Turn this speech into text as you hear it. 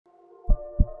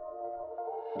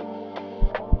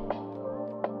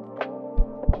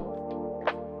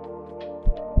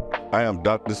I am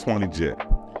Dr. Swannie Jett,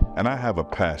 and I have a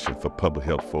passion for public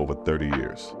health for over 30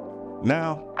 years.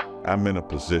 Now, I'm in a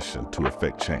position to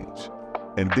affect change.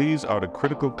 And these are the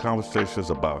critical conversations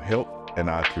about health in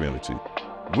our community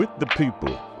with the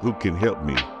people who can help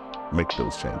me make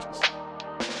those changes.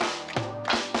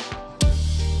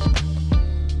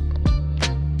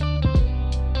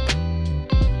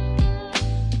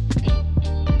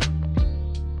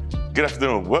 Good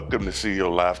afternoon. Welcome to CEO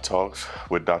Live Talks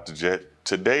with Dr. Jett.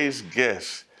 Today's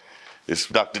guest is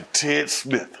Dr. Ted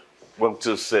Smith. Welcome to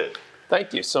the set.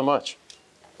 Thank you so much.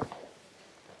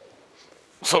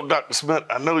 So, Dr. Smith,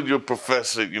 I know you're a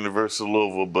professor at University of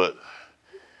Louisville, but,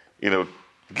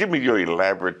 give me your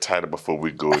elaborate title before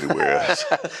we go anywhere else.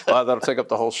 Well, that'll take up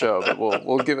the whole show, but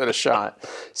we'll give it a shot.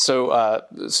 So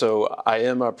I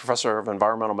am a professor of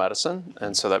environmental medicine,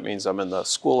 and so that means I'm in the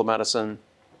School of Medicine.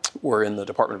 We're in the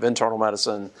Department of Internal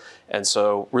Medicine, and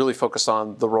so really focused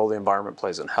on the role the environment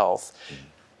plays in health.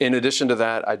 In addition to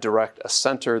that, I direct a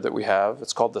center that we have.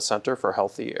 It's called the Center for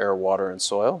Healthy Air, Water, and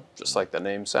Soil, just like the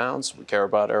name sounds. We care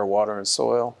about air, water, and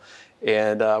soil.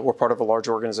 And we're part of a large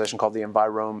organization called the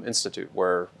Envirome Institute,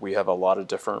 where we have a lot of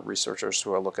different researchers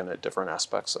who are looking at different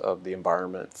aspects of the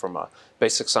environment, from a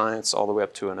basic science all the way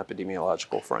up to an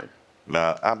epidemiological frame.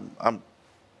 Now, I'm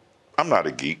not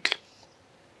a geek.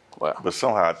 Wow. But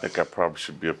somehow I think I probably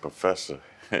should be a professor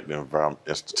at the Environment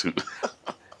Institute.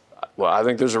 Well, I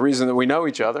think there's a reason that we know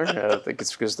each other. I think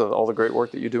it's because of all the great work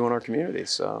that you do in our community.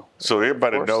 So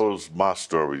everybody knows my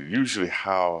story. Usually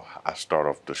how I start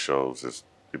off the shows is,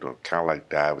 kind of like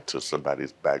dive into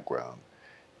somebody's background.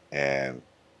 And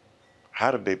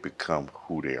how did they become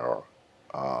who they are?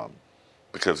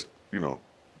 Because,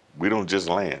 we don't just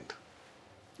land,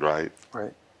 right?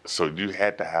 Right. So you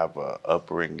had to have an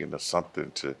upbringing or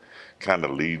something to kind of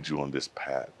lead you on this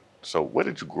path. So where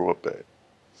did you grow up at?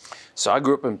 So I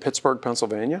grew up in Pittsburgh,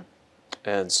 Pennsylvania,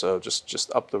 and so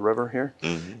just up the river here.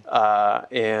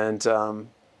 Mm-hmm.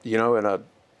 In a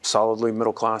solidly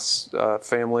middle-class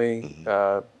family,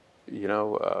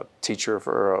 mm-hmm. Teacher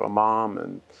for a mom,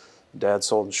 and dad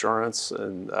sold insurance,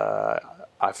 and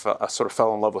I sort of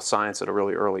fell in love with science at a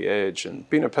really early age. And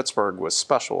being in Pittsburgh was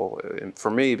special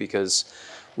for me because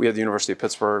we had the University of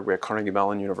Pittsburgh, we had Carnegie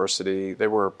Mellon University. They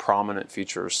were prominent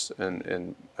features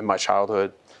in my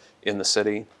childhood in the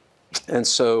city. And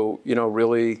so,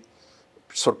 really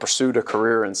sort of pursued a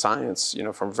career in science,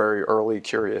 from a very early,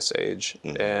 curious age.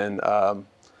 Mm-hmm.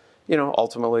 And,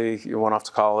 ultimately you went off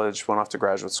to college, went off to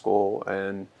graduate school,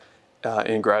 and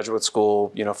in graduate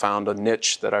school, found a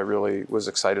niche that I really was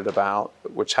excited about,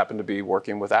 which happened to be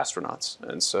working with astronauts.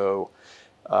 And so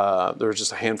there were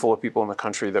just a handful of people in the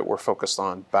country that were focused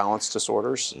on balance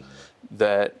disorders mm-hmm.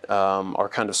 that are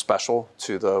kind of special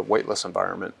to the weightless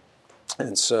environment.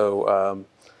 And so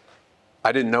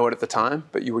I didn't know it at the time,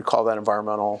 but you would call that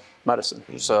environmental medicine.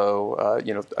 Mm-hmm. So,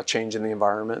 a change in the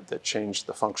environment that changed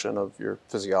the function of your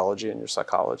physiology and your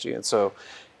psychology. And so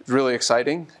really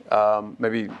exciting.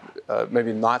 Maybe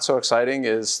not so exciting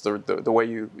is the way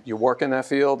you work in that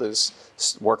field is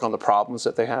work on the problems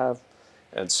that they have.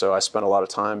 And so I spent a lot of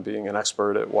time being an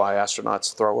expert at why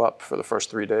astronauts throw up for the first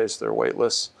 3 days they're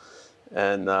weightless.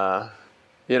 And,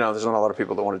 there's not a lot of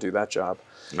people that want to do that job.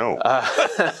 No.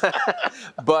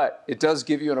 But it does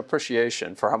give you an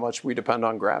appreciation for how much we depend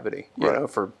on gravity,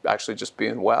 for actually just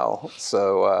being well.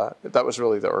 So that was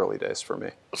really the early days for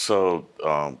me. So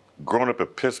growing up in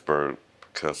Pittsburgh,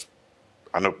 because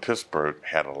I know Pittsburgh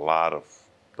had a lot of,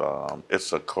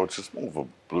 it's a culture, it's more of a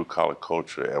blue-collar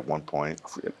culture at one point.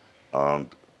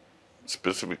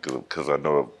 Specifically because I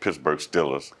know Pittsburgh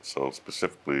Steelers, so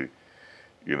specifically,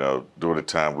 during the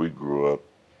time we grew up,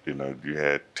 you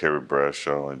had Terry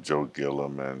Bradshaw and Joe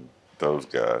Gillum and those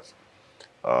guys.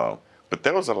 But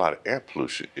there was a lot of air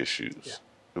pollution issues. Yeah.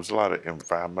 There was a lot of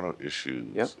environmental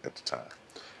issues at the time.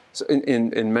 So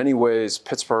in many ways,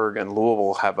 Pittsburgh and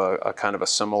Louisville have a kind of a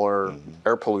similar mm-hmm.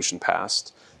 air pollution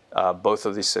past. Both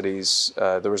of these cities,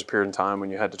 there was a period in time when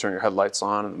you had to turn your headlights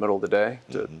on in the middle of the day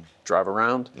to mm-hmm. drive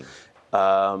around. Mm-hmm.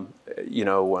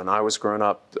 When I was growing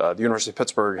up, the University of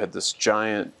Pittsburgh had this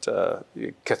giant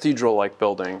cathedral-like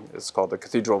building. It's called the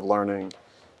Cathedral of Learning.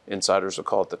 Insiders would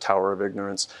call it the Tower of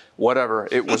Ignorance. Whatever.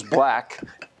 It was black.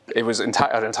 It was an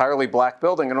entirely black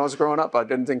building. And when I was growing up, I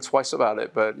didn't think twice about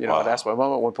it. But, I'd ask my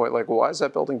mom at one point, well, why is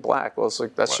that building black? Well, it's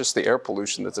like, that's just the air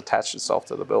pollution that's attached itself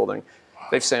to the building.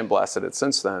 They've sandblasted it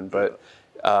since then. But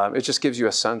it just gives you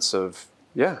a sense of,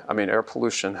 air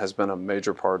pollution has been a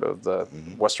major part of the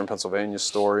mm-hmm. Western Pennsylvania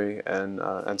story and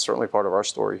certainly part of our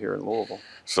story here in Louisville.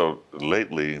 So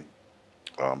lately,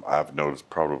 I've noticed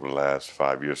probably over the last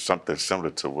 5 years, something similar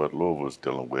to what Louisville is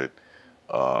dealing with,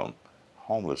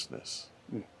 homelessness.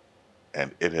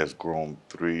 and it has grown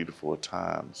 3 to 4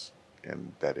 times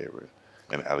in that area,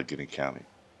 in Allegheny County.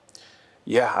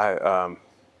 Yeah,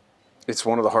 it's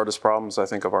one of the hardest problems I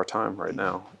think of our time right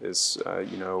now is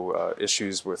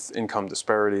issues with income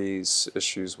disparities,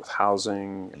 issues with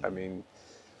housing. I mean,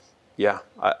 yeah,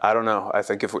 I don't know. I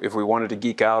think if we wanted to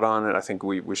geek out on it, I think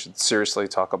we should seriously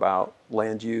talk about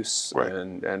land use Right.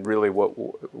 and really what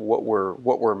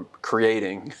we're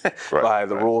creating Right, by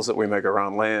the right. rules that we make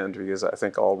around land, because I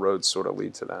think all roads sort of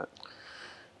lead to that.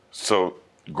 So,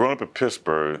 growing up in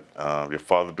Pittsburgh, your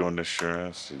father doing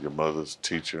insurance, your mother's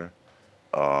teacher,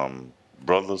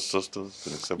 brothers, sisters,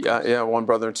 and siblings? Yeah, one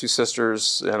brother and two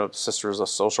sisters. And a sister was a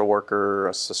social worker.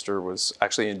 A sister was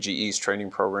actually in GE's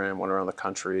training program, went around the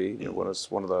country.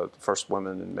 Was one of the first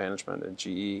women in management in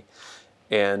GE.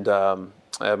 And I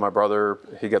had my brother.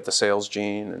 He got the sales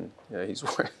gene, and he's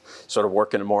sort of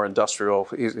working in more industrial.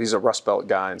 He's a Rust Belt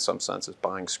guy in some senses,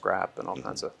 buying scrap and all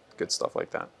kinds of good stuff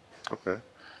like that. Okay.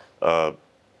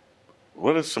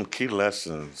 What are some key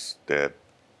lessons that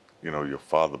your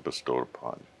father bestowed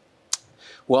upon you?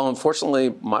 Well,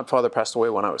 unfortunately, my father passed away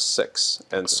when I was 6,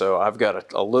 and so I've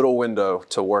got a little window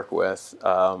to work with.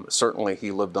 Certainly,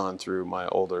 he lived on through my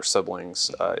older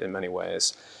siblings in many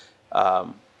ways.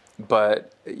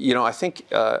 But, I think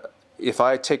if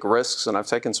I take risks, and I've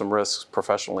taken some risks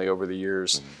professionally over the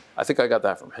years, I think I got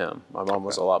that from him. My mom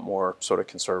was a lot more sort of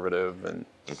conservative and,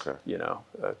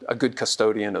 a good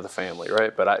custodian of the family,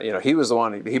 right? But, he was the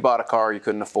one, he bought a car he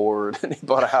couldn't afford, and he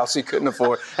bought a house he couldn't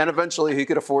afford, and eventually he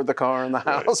could afford the car and the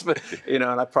house. But, and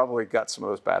I probably got some of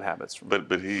those bad habits from him.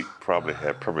 But he probably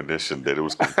had premonition that it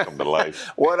was going to come to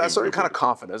life. Well, that's sort of kind of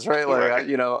confidence, right? Like,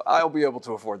 Right. I'll be able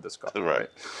to afford this car. Right.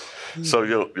 So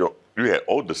you had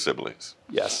older siblings.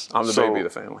 Yes, I'm the baby of the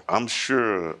family. I'm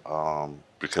sure,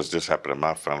 because this happened in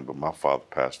my family, but my father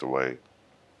passed away.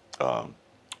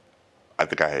 I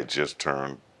think I had just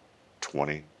turned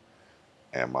 20,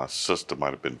 and my sister might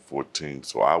have been 14.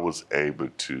 So I was able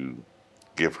to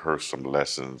give her some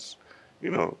lessons,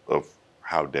 of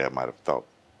how Dad might have thought.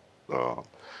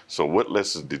 So what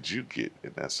lessons did you get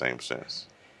in that same sense?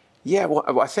 Yeah,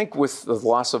 well, I think with the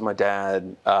loss of my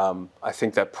dad, I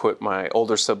think that put my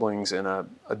older siblings in a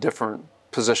different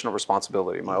position of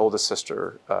responsibility. My oldest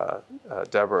sister,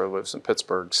 Deborah, lives in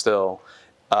Pittsburgh still,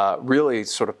 really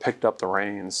sort of picked up the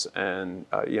reins and,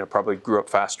 probably grew up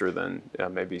faster than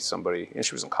maybe somebody, and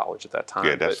she was in college at that time.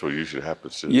 Yeah, that's what usually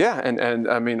happens. Yeah, and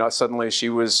I mean, suddenly she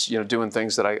was, doing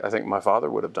things that I think my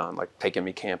father would have done, like taking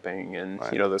me camping and,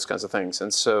 Right. Those kinds of things.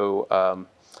 And so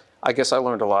I guess I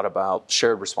learned a lot about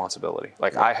shared responsibility.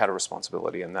 Like I had a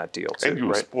responsibility in that deal too. And you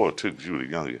were right? spoiled too, because you were the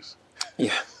youngest.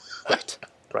 Yeah,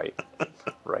 right.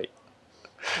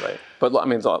 But I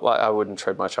mean, I wouldn't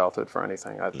trade my childhood for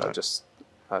anything. I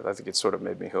think it sort of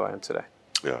made me who I am today.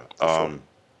 Yeah. Sure.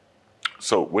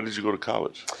 So where did you go to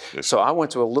college? So I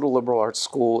went to a little liberal arts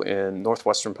school in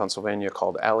northwestern Pennsylvania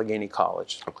called Allegheny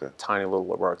College. Okay. Tiny little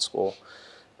liberal arts school,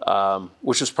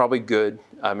 which was probably good.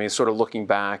 I mean, sort of looking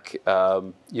back, it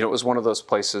was one of those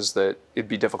places that it'd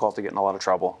be difficult to get in a lot of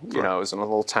trouble. It was in a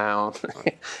little town.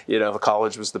 The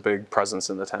college was the big presence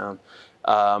in the town.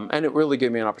 And it really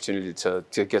gave me an opportunity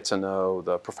to get to know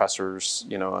the professors,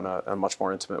 in a much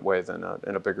more intimate way than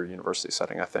in a bigger university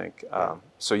setting, I think.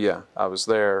 So yeah, I was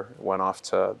there, went off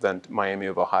to then Miami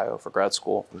of Ohio for grad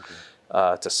school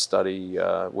to study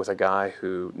with a guy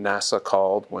who NASA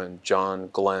called when John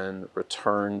Glenn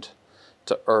returned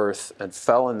to Earth and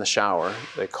fell in the shower.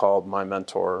 They called my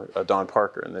mentor, Don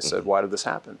Parker, and they said, "Why did this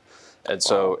happen?" And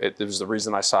so it was the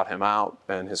reason I sought him out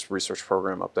and his research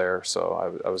program up there.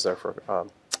 So I was there for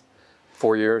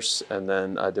 4 years, and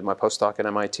then I did my postdoc at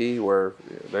MIT, where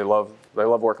they love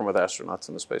working with astronauts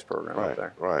in the space program up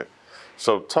there. Right.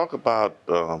 So talk about,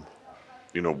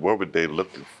 what were they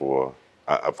looking for?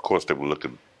 Of course, they were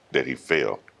looking that he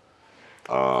failed.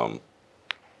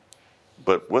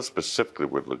 But what specifically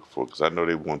were they looking for? Because I know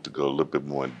they wanted to go a little bit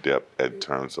more in depth in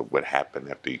terms of what happened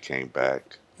after he came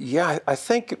back. Yeah, I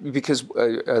think because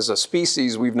as a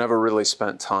species, we've never really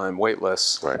spent time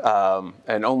weightless, Right.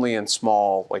 And only in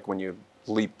small, like when you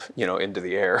leap, into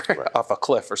the air Right. off a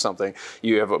cliff or something,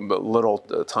 you have a little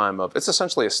time of. It's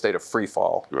essentially a state of free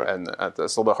fall, Right. and it's a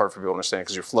little bit hard for people to understand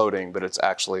because you're floating, but it's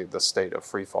actually the state of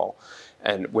free fall.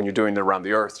 And when you're doing it around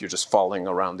the Earth, you're just falling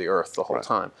around the Earth the whole Right.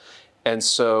 time. And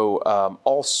so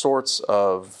all sorts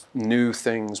of new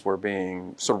things were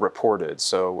being sort of reported.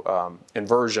 So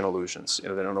inversion illusions, they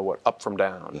don't know what up from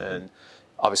down. Mm-hmm. And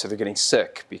obviously they're getting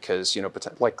sick because,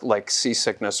 like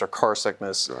seasickness or car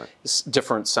sickness, Right.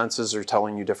 different senses are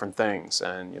telling you different things.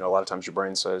 And, a lot of times your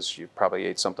brain says you probably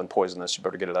ate something poisonous, you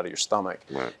better get it out of your stomach.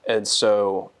 Right. And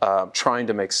so trying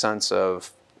to make sense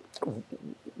of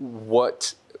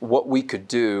what we could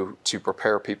do to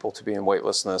prepare people to be in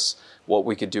weightlessness, what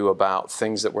we could do about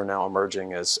things that were now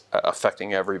emerging as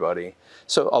affecting everybody.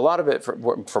 So a lot of it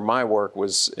for my work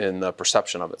was in the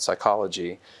perception of it,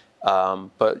 psychology.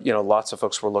 But lots of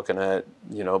folks were looking at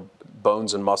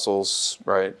bones and muscles,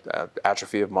 right?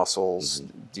 Atrophy of muscles,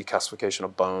 decalcification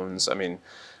of bones. I mean,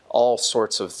 all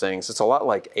sorts of things. It's a lot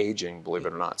like aging, believe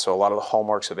it or not. So a lot of the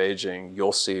hallmarks of aging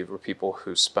you'll see were people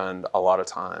who spend a lot of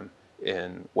time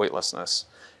in weightlessness,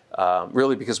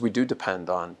 really because we do depend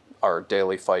on our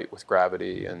daily fight with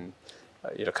gravity and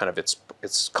kind of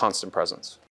its constant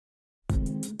presence.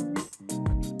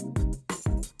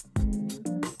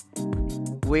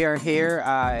 We are here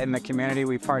in the community.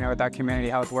 We partner with our community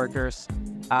health workers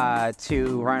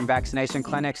to run vaccination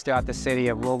clinics throughout the city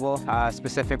of Louisville,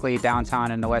 specifically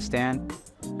downtown and the West End.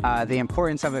 The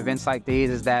importance of events like these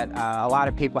is that a lot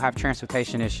of people have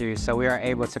transportation issues, so we are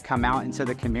able to come out into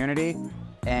the community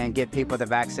and get people the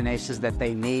vaccinations that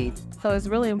they need. So it's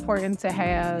really important to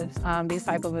have these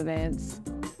type of events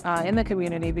in the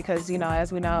community because,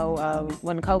 as we know,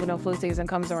 when COVID and flu season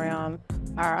comes around,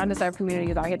 our underserved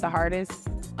communities are hit the hardest.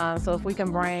 So if we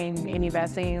can bring any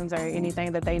vaccines or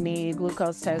anything that they need,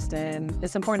 glucose testing,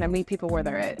 it's important to meet people where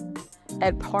they're at.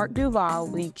 At Park Duval,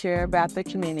 we care about the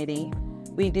community.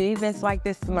 We do events like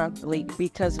this monthly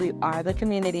because we are the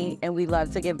community and we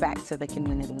love to give back to the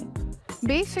community.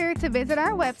 Be sure to visit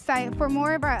our website for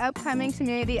more of our upcoming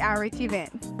community outreach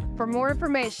events. For more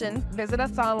information, visit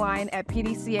us online at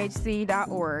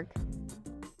pdchc.org.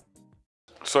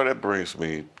 So that brings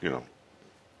me,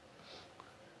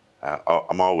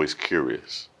 I'm always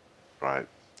curious, right?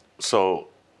 So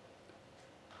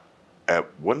at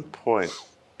one point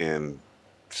in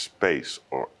space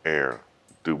or air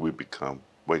do we become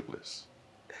weightless?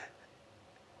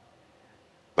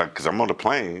 Like, because I'm on the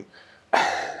plane,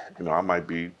 I might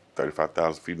be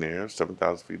 35,000 feet in the air,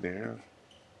 7,000 feet in the air.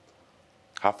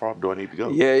 How far up do I need to go?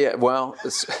 Yeah. Well,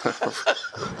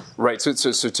 right. So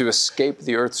to escape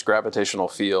the Earth's gravitational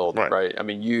field, right? I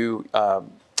mean,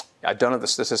 I don't have the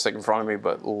statistic in front of me,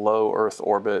 but low Earth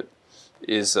orbit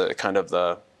is kind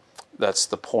of that's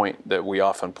the point that we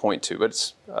often point to. But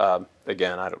it's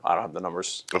again, I don't have the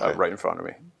numbers right in front of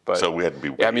me. But so we had to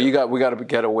be. Yeah, I mean, we got to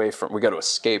get away from. We got to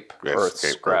escape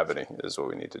Earth's gravity. Is what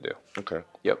we need to do. Okay.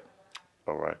 Yep.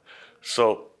 All right.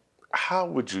 So, how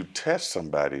would you test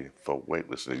somebody for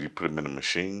weightlessness? You put them in a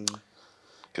machine,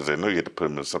 because I know you have to put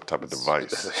them in some type of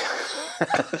device.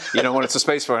 When it's a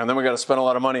space program, then we got to spend a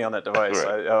lot of money on that device.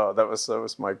 Right. That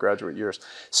was my graduate years.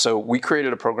 So we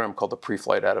created a program called the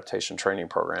Pre-Flight Adaptation Training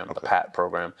Program, the PAT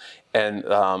program. And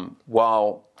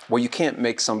while you can't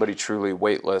make somebody truly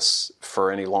weightless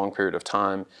for any long period of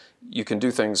time, you can do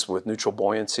things with neutral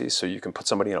buoyancy. So you can put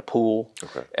somebody in a pool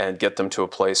and get them to a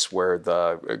place where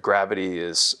the gravity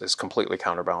is completely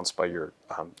counterbalanced by your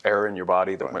air in your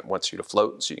body that wants you to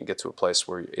float. So you can get to a place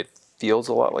where it feels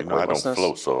a lot like weightlessness. I don't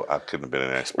float, so I couldn't have been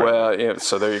an astronaut. Well, yeah,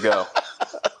 so there you go.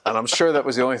 And I'm sure that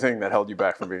was the only thing that held you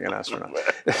back from being an astronaut.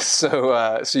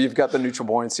 So you've got the neutral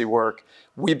buoyancy work.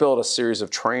 We built a series of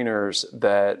trainers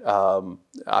that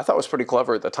I thought was pretty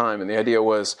clever at the time. And the idea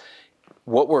was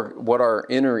what our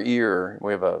inner ear,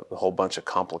 we have a whole bunch of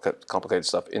complicated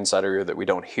stuff inside our ear that we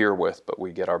don't hear with, but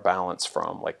we get our balance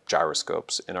from, like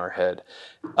gyroscopes in our head.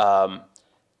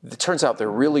 It turns out they're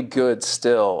really good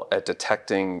still at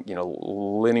detecting,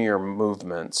 linear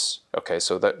movements. Okay,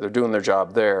 so they're doing their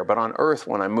job there. But on Earth,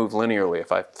 when I move linearly,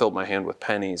 if I filled my hand with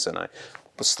pennies and I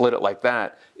slid it like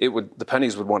that, the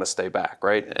pennies would want to stay back,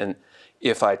 right? And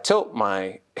if I tilt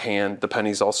my hand, the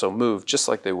pennies also move just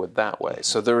like they would that way.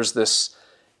 So there was this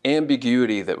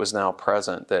ambiguity that was now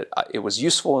present, that it was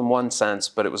useful in one sense,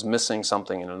 but it was missing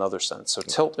something in another sense. So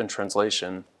tilt and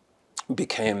translation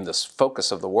became this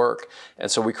focus of the work. And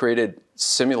so we created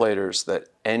simulators that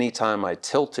anytime I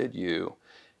tilted you,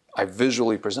 I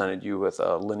visually presented you with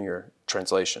a linear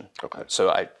translation. Okay. So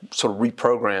I sort of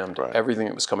reprogrammed everything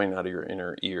that was coming out of your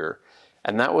inner ear.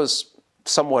 And that was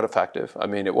somewhat effective. I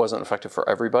mean, it wasn't effective for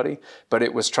everybody, but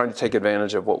it was trying to take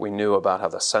advantage of what we knew about how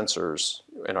the sensors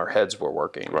in our heads were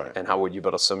working, and how would you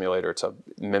build a simulator to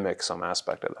mimic some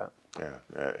aspect of that.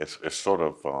 Yeah. It's sort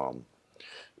of,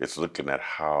 it's looking at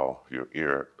how your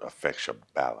ear affects your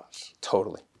balance.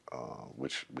 Totally.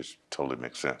 Which totally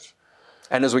makes sense.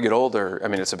 And as we get older, I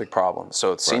mean, it's a big problem.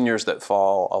 So seniors that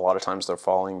fall, a lot of times they're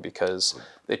falling because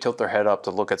they tilt their head up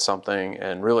to look at something,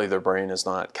 and really their brain is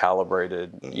not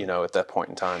calibrated, at that point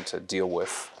in time to deal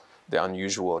with the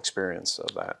unusual experience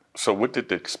of that. So what did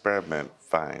the experiment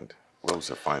find? What was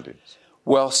the findings?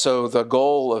 Well, so the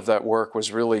goal of that work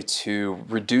was really to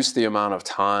reduce the amount of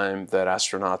time that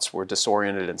astronauts were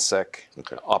disoriented and sick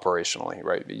operationally,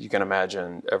 right? You can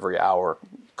imagine every hour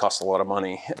costs a lot of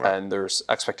money, and there's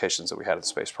expectations that we had of the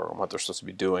space program, what they're supposed to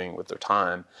be doing with their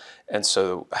time. And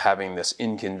so having this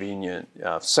inconvenient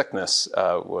sickness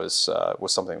was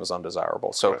something that was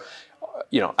undesirable. So,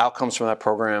 outcomes from that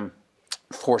program,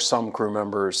 for some crew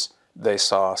members, they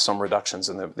saw some reductions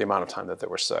in the amount of time that they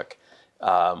were sick.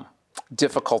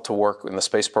 Difficult to work in the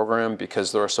space program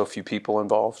because there are so few people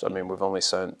involved. I mean, we've only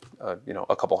sent,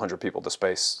 a couple hundred people to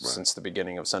space since the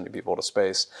beginning of sending people to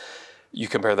space. You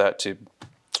compare that to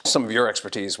some of your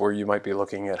expertise where you might be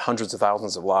looking at hundreds of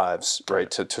thousands of lives,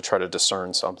 right, to try to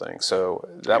discern something. So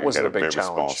that was the big challenge. Very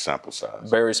small sample size.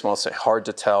 Very small, hard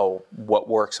to tell what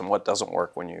works and what doesn't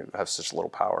work when you have such little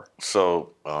power.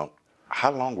 So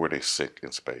how long were they sick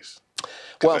in space?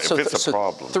 Well, if it's a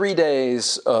problem. 3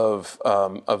 days of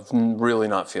really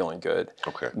not feeling good.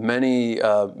 Okay. Many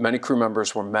crew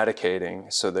members were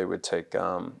medicating, so they would take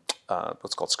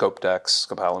what's called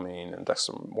scopolamine and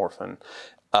dextromorphin,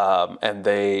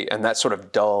 and that sort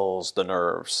of dulls the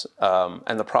nerves.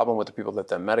 And the problem with the people that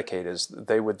then medicate is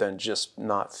they would then just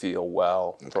not feel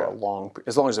well for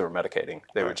as long as they were medicating,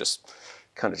 they would just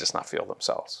kind of just not feel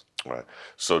themselves. Right.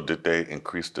 So did they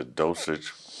increase the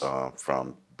dosage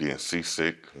from being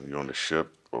seasick, you're on the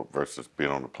ship, versus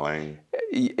being on the plane?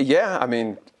 Yeah, I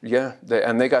mean, yeah.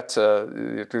 They got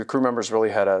the crew members really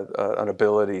had an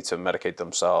ability to medicate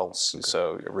themselves,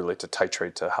 so really to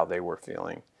titrate to how they were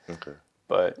feeling. Okay.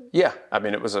 But yeah, I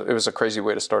mean, it was a crazy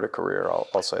way to start a career.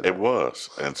 I'll say that. It was,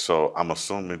 and so I'm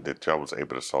assuming that y'all was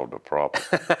able to solve the problem.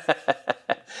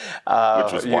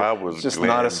 Which was why I was just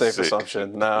not a safe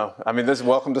assumption. No, I mean, this is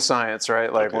welcome to science,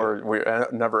 right? Like we're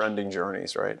never-ending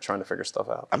journeys, right? Trying to figure stuff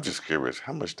out. I'm just curious,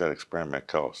 how much that experiment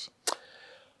cost?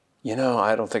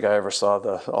 I don't think I ever saw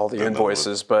all the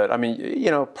invoices, but I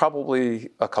mean, probably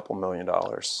a couple $1 million.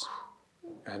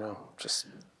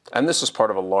 And this was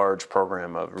part of a large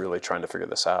program of really trying to figure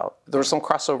this out. There was some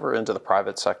crossover into the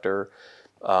private sector.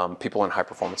 People in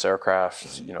high-performance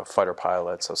aircraft, fighter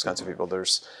pilots, those kinds of people.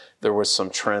 There was some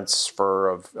transfer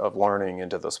of learning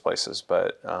into those places,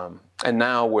 but and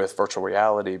now with virtual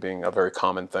reality being a very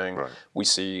common thing, we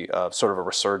see sort of a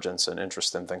resurgence in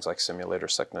interest in things like simulator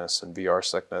sickness and VR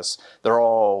sickness. They're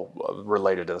all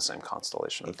related to the same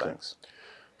constellation of things.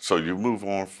 So you move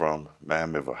on from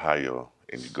Miami of Ohio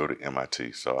and you go to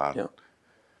MIT. So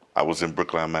I was in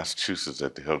Brookline, Massachusetts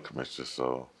at the Health Commission,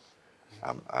 so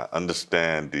I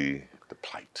understand the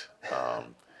plight.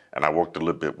 And I worked a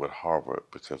little bit with Harvard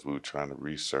because we were trying to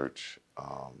research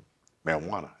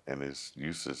marijuana and its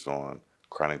uses on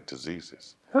chronic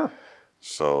diseases. Huh.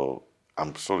 So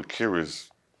I'm sort of curious,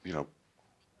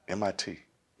 MIT.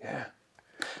 Yeah.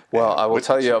 Well, I will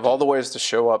tell you, of all the ways to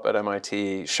show up at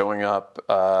MIT, showing up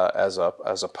as a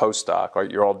postdoc,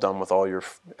 right? You're all done with all your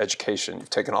education.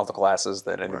 You've taken all the classes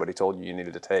that anybody told you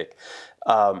needed to take.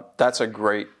 That's a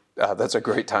great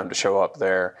time to show up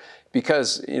there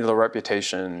because the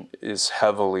reputation is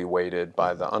heavily weighted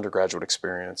by the undergraduate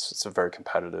experience. It's a very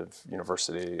competitive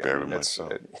university. Very much so.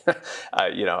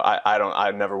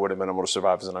 I never would have been able to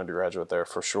survive as an undergraduate there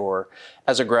for sure.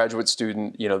 As a graduate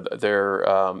student, they're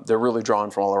really drawn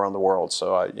from all around the world.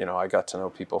 So I got to know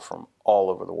people from all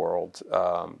over the world.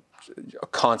 A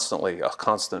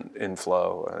constant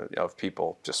inflow of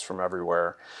people just from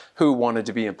everywhere who wanted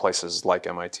to be in places like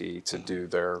MIT to do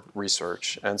their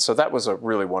research. And so that was a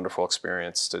really wonderful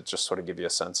experience to just sort of give you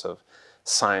a sense of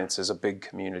science is a big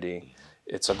community.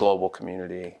 It's a global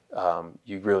community.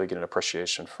 You really get an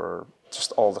appreciation for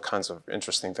just all the kinds of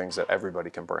interesting things that everybody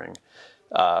can bring.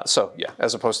 So yeah,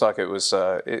 as a postdoc, it was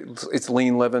it's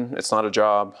lean living. It's not a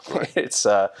job. Right. It's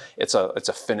a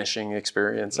finishing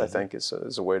experience. I think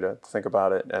is a way to think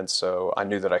about it. And so I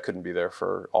knew that I couldn't be there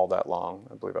for all that long.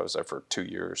 I believe I was there for 2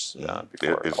 years.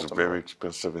 Before it's a very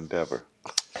expensive endeavor.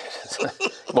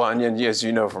 Well, and as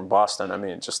you know from Boston, I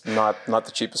mean, just not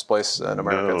the cheapest place in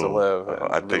America to live.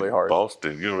 I think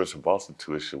Boston, University of Boston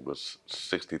tuition was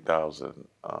 $60,000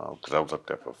 because I was up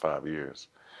there for 5 years.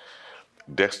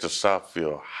 Dexter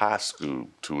Southfield High School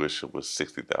tuition was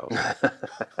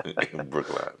 $60,000 in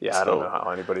Brookline. Yeah, I don't know how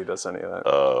anybody does any of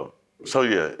that. So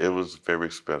yeah, it was very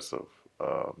expensive.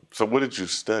 So what did you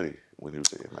study when you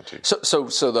was at MIT? So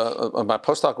my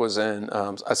postdoc was in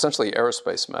essentially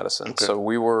aerospace medicine. Okay. So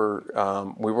we were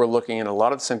looking at a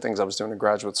lot of the same things I was doing in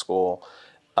graduate school,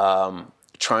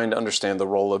 trying to understand the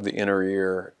role of the inner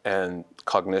ear and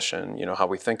cognition. How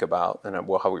we think about and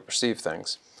how we perceive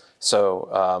things.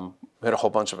 So we had a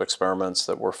whole bunch of experiments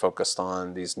that were focused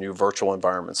on these new virtual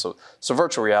environments. So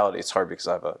virtual reality, it's hard because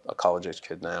I have a college-age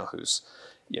kid now who's,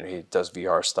 he does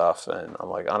VR stuff, and I'm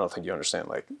like, I don't think you understand.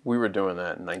 Like, we were doing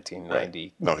that in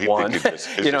 1991. No, he think it just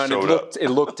and it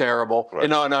looked terrible. Right.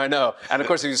 No, I know. And of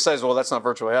course, he says, well, that's not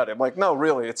virtual reality. I'm like, no,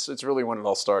 really, it's really when it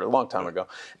all started, a long time ago.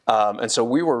 And so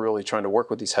we were really trying to work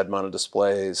with these head-mounted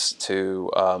displays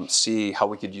to see how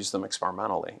we could use them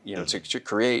experimentally, to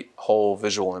create whole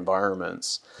visual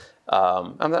environments.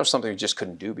 And that was something we just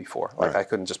couldn't do before. Like, I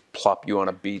couldn't just plop you on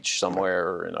a beach somewhere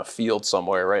or in a field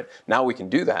somewhere, right? Now we can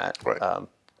do that. Right.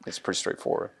 It's pretty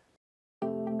straightforward.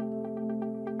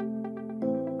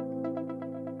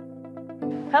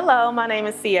 Hello, my name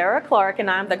is Sierra Clark, and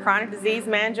I'm the Chronic Disease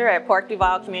Manager at Park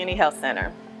Duval Community Health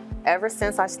Center. Ever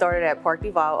since I started at Park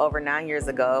Duval over 9 years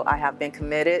ago, I have been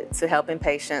committed to helping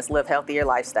patients live healthier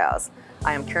lifestyles.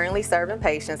 I am currently serving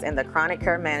patients in the Chronic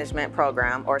Care Management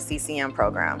Program, or CCM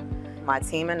program. My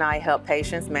team and I help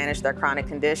patients manage their chronic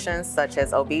conditions such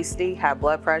as obesity, high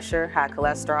blood pressure, high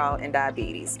cholesterol, and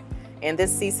diabetes. In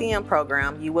this CCM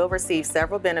program, you will receive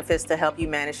several benefits to help you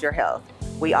manage your health.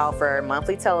 We offer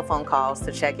monthly telephone calls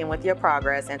to check in with your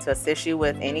progress and to assist you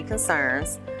with any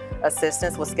concerns,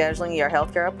 assistance with scheduling your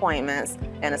healthcare appointments,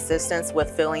 and assistance with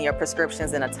filling your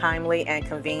prescriptions in a timely and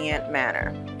convenient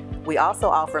manner. We also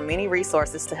offer many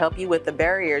resources to help you with the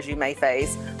barriers you may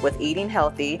face with eating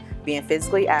healthy, being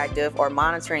physically active, or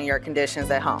monitoring your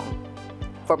conditions at home.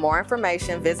 For more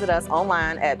information, visit us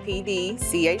online at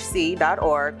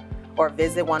pdchc.org or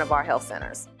visit one of our health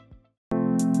centers.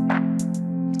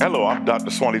 Hello, I'm Dr.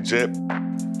 Swannie Jett.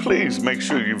 Please make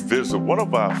sure you visit one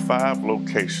of our 5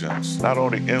 locations, not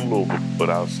only in Louisville, but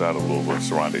outside of Louisville and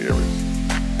surrounding areas.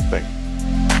 Thank you.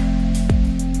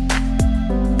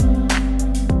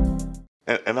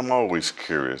 And I'm always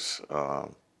curious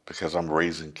because I'm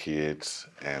raising kids,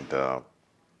 and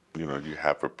you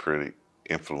have a pretty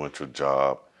influential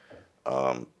job,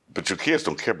 but your kids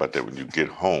don't care about that when you get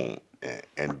home.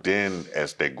 And then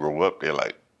as they grow up, they're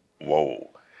like, whoa,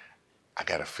 I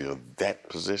got to fill that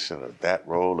position or that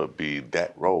role or be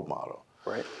that role model.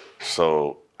 Right.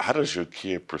 So how does your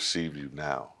kid perceive you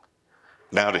now?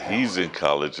 Now that he's in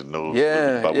college and knows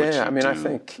about what you do. I mean, I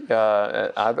think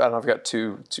I've got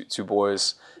two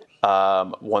boys.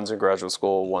 One's in graduate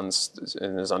school, one's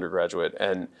in his undergraduate.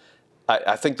 And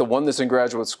I think the one that's in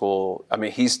graduate school, I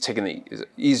mean, he's taking the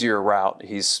easier route.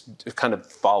 He's kind of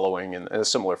following in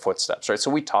similar footsteps, right?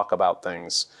 So we talk about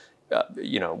things,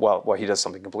 while he does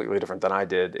something completely different than I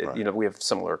did. Right. We have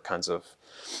similar kinds of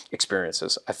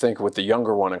experiences. I think with the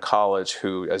younger one in college,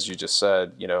 who, as you just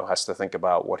said, has to think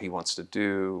about what he wants to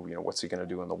do, what's he going to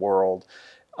do in the world.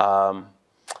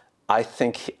 I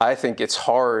think it's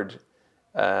hard.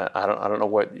 I don't know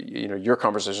what your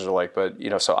conversations are like, but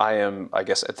so I am, I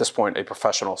guess at this point, a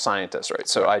professional scientist, right?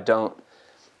 So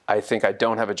I think I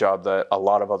don't have a job that a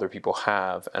lot of other people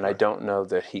have, and I don't know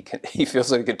that he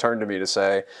feels like he can turn to me to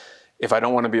say, if I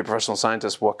don't want to be a professional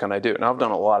scientist, what can I do? And I've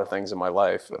done a lot of things in my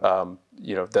life,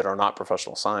 that are not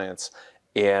professional science,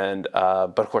 and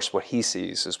but of course what he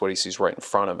sees is what he sees right in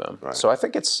front of him. Right. So I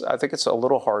think it's a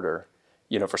little harder,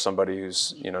 for somebody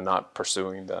who's not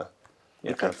pursuing the.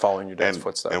 Kind of following your dad's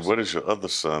footsteps. And what is your other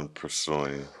son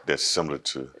pursuing that's similar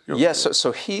to your Yes,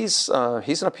 so he's in a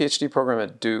PhD program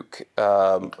at Duke,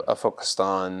 focused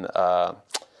on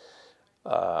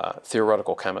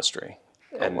theoretical chemistry.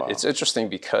 And it's interesting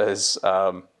because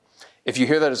if you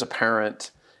hear that as a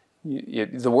parent,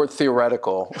 the word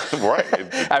theoretical, right?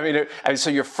 I mean,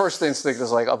 so your first instinct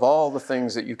is like, of all the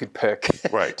things that you could pick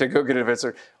to go get an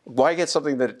answer, why get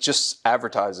something that just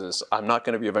advertises, I'm not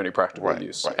going to be of any practical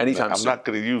use anytime soon. I'm not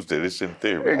going to use that. It's in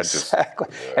theory. Exactly.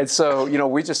 And so,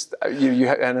 we just,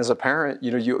 and as a parent,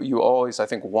 you always, I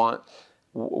think, want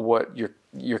what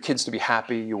your kids to be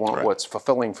happy. You want what's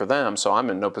fulfilling for them. So I'm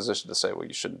in no position to say, well,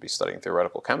 you shouldn't be studying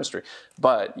theoretical chemistry.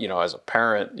 But as a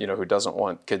parent, who doesn't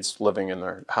want kids living in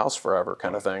their house forever,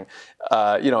 kind of thing,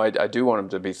 I do want him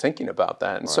to be thinking about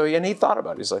that. And so, and he thought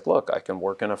about it. He's like, look, I can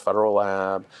work in a federal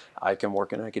lab. I can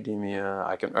work in academia.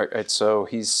 I can. So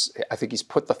I think he's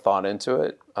put the thought into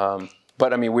it.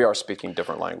 But I mean, we are speaking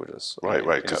different languages. Right.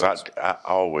 Because I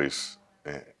always.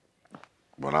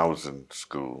 When I was in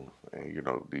school, and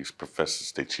these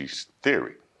professors, they teach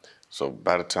theory. So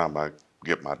by the time I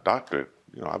get my doctorate,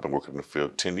 I've been working in the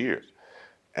field 10 years.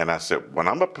 And I said, when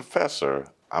I'm a professor,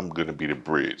 I'm going to be the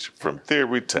bridge from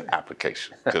theory to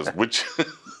application. Because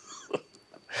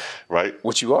right?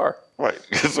 Which you are. Right.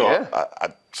 So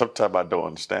I sometimes I don't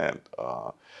understand.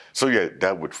 So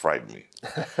that would frighten me.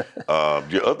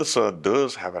 Your other son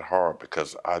does have it hard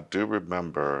because I do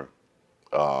remember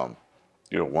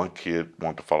you know, one kid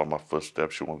wanted to follow my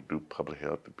footsteps. She wanted to do public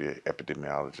health, to be an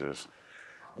epidemiologist.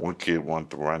 One kid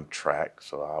wanted to run track,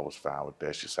 so I was fine with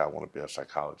that. She said, I want to be a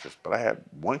psychologist. But I had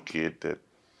one kid that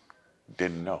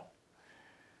didn't know.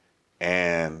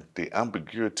 And the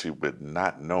ambiguity with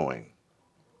not knowing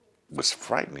was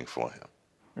frightening for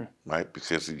him, right?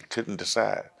 Because he couldn't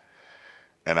decide.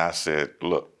 And I said,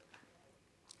 look,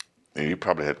 and you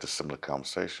probably had this similar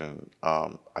conversation. I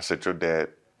said, your dad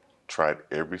tried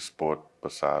every sport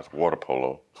besides water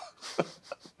polo.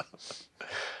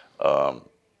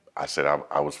 I said,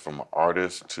 I was from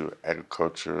artist to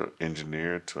agriculture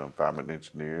engineer to environment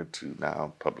engineer to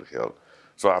now public health.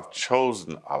 So I've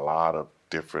chosen a lot of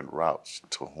different routes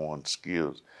to hone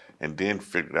skills and then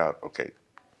figured out, okay,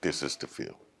 this is the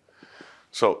field.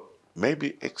 So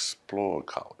maybe explore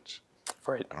college.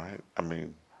 Right. All right. I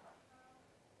mean,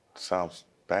 sounds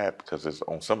bad because it's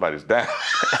on somebody's dime.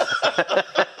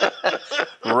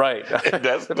 Right.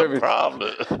 That's the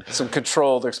problem. Some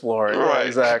controlled exploring. Right.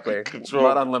 Exactly.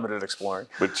 Not unlimited exploring.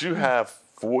 But you have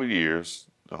 4 years,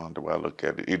 the way I look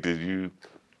at it. Either you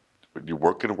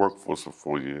work in the workforce for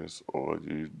 4 years, or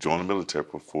you join the military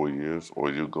for 4 years,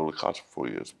 or you go to college for 4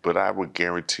 years. But I would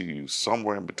guarantee you,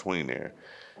 somewhere in between there,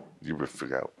 you will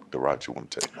figure out the route you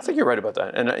want to take. I think you're right about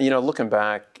that. And, you know, looking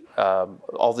back,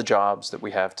 all the jobs that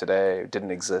we have today didn't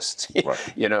exist, Right.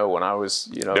 you know, when I was,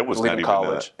 you know, There was not leaving even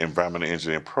college. an environmental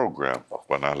engineering program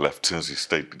when I left Tennessee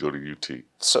State to go to UT.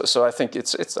 So I think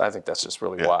I think that's just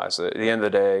really wise. At the end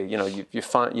of the day, you know, you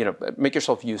find, you know, make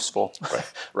yourself useful,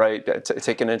 right?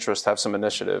 Take an interest, have some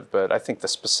initiative. But I think the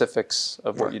specifics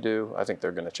of what you do, I think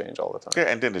they're going to change all the time.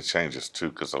 Yeah, and then it changes too,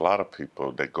 because a lot of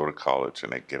people, they go to college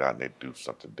and they get out and they do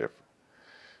something different.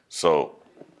 So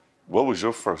what was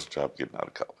your first job getting out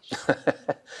of college?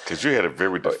 Because you had a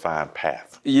very defined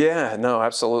path. Yeah, no,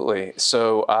 absolutely.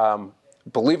 So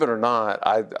believe it or not,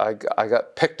 I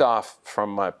got picked off from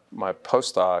my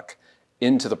postdoc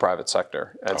into the private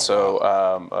sector. And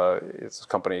it's a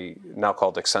company now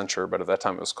called Accenture, but at that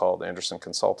time it was called Anderson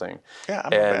Consulting. Yeah,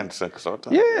 I remember Anderson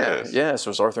Consulting. Yeah, so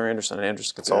it was Arthur Anderson and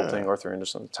Anderson Consulting, Arthur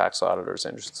Anderson Tax Auditors,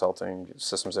 Anderson Consulting,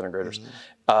 Systems Integrators.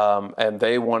 And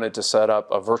they wanted to set up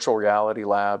a virtual reality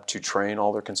lab to train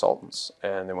all their consultants.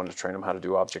 And they wanted to train them how to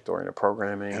do object-oriented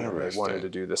programming. And they wanted to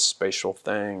do this spatial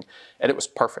thing. And it was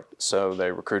perfect. So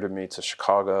they recruited me to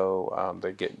Chicago.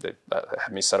 They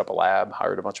had me set up a lab,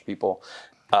 hired a bunch of people.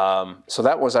 So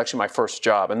that was actually my first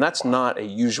job, and that's not a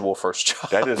usual first job.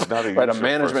 That is not a usual a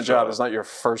management job is not your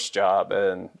first job,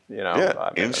 and you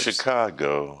know. In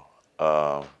Chicago.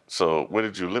 So where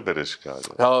did you live at in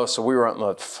Chicago? Oh, so we were out in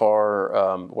the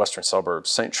far western suburbs,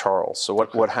 St. Charles. So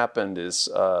what happened is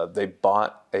they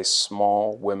bought a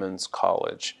small women's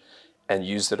college and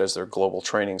used it as their global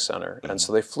training center, and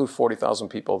so they flew 40,000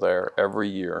 people there every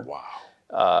year. Wow.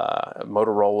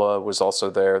 Motorola was also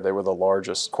there. They were the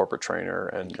largest corporate trainer,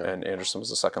 and Anderson was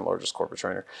the second largest corporate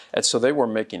trainer. And so they were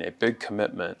making a big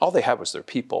commitment. All they had was their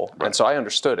people. And so I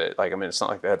understood it. Like, I mean, it's not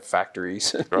like they had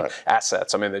factories,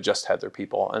 assets. I mean, they just had their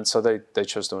people. And so they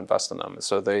chose to invest in them.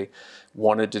 So they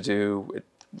wanted to do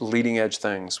leading edge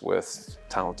things with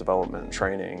talent development and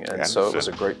training. And so it was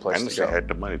a great place to go. Anderson had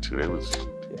the money too. It was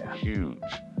huge.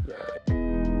 Yeah.